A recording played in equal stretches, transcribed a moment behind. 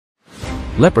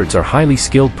Leopards are highly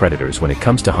skilled predators when it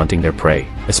comes to hunting their prey,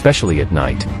 especially at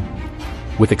night.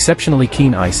 With exceptionally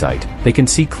keen eyesight, they can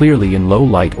see clearly in low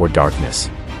light or darkness.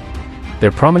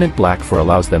 Their prominent black fur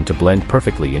allows them to blend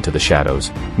perfectly into the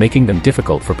shadows, making them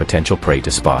difficult for potential prey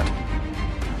to spot.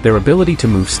 Their ability to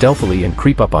move stealthily and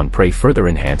creep up on prey further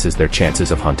enhances their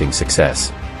chances of hunting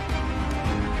success.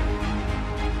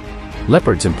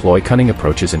 Leopards employ cunning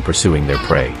approaches in pursuing their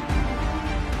prey.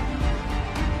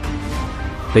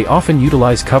 They often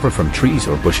utilize cover from trees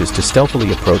or bushes to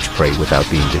stealthily approach prey without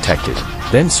being detected,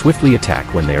 then swiftly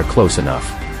attack when they are close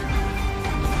enough.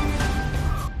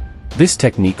 This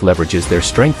technique leverages their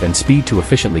strength and speed to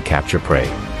efficiently capture prey.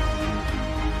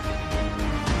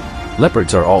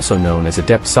 Leopards are also known as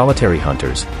adept solitary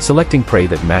hunters, selecting prey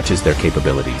that matches their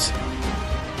capabilities.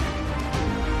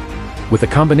 With a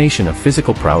combination of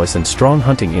physical prowess and strong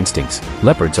hunting instincts,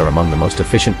 leopards are among the most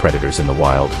efficient predators in the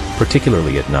wild,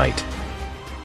 particularly at night.